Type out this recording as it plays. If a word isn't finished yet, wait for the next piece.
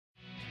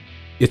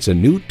It's a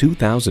new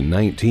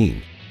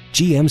 2019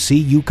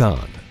 GMC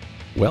Yukon.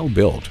 Well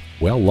built,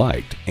 well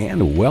liked,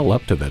 and well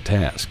up to the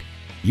task.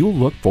 You'll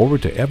look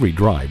forward to every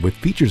drive with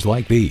features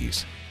like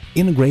these: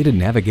 integrated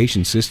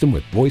navigation system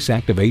with voice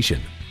activation,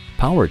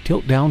 power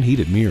tilt-down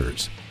heated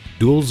mirrors,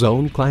 dual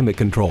zone climate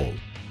control,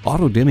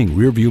 auto-dimming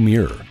rearview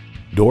mirror,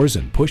 doors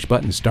and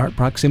push-button start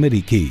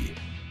proximity key,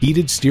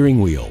 heated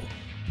steering wheel,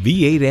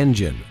 V8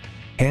 engine,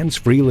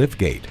 hands-free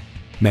liftgate,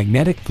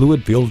 magnetic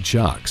fluid-filled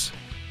shocks,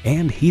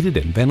 and heated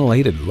and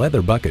ventilated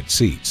leather bucket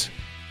seats.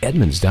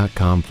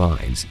 Edmunds.com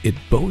finds it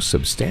boasts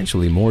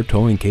substantially more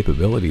towing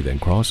capability than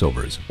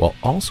crossovers, while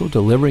also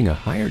delivering a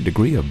higher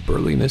degree of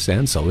burliness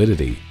and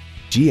solidity.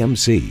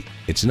 GMC,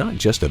 it's not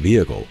just a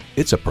vehicle,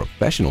 it's a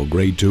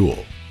professional-grade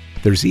tool.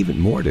 There's even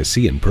more to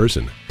see in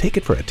person. Take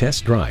it for a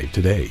test drive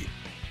today.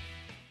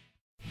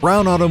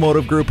 Brown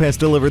Automotive Group has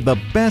delivered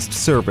the best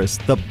service,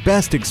 the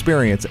best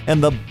experience,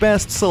 and the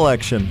best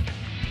selection.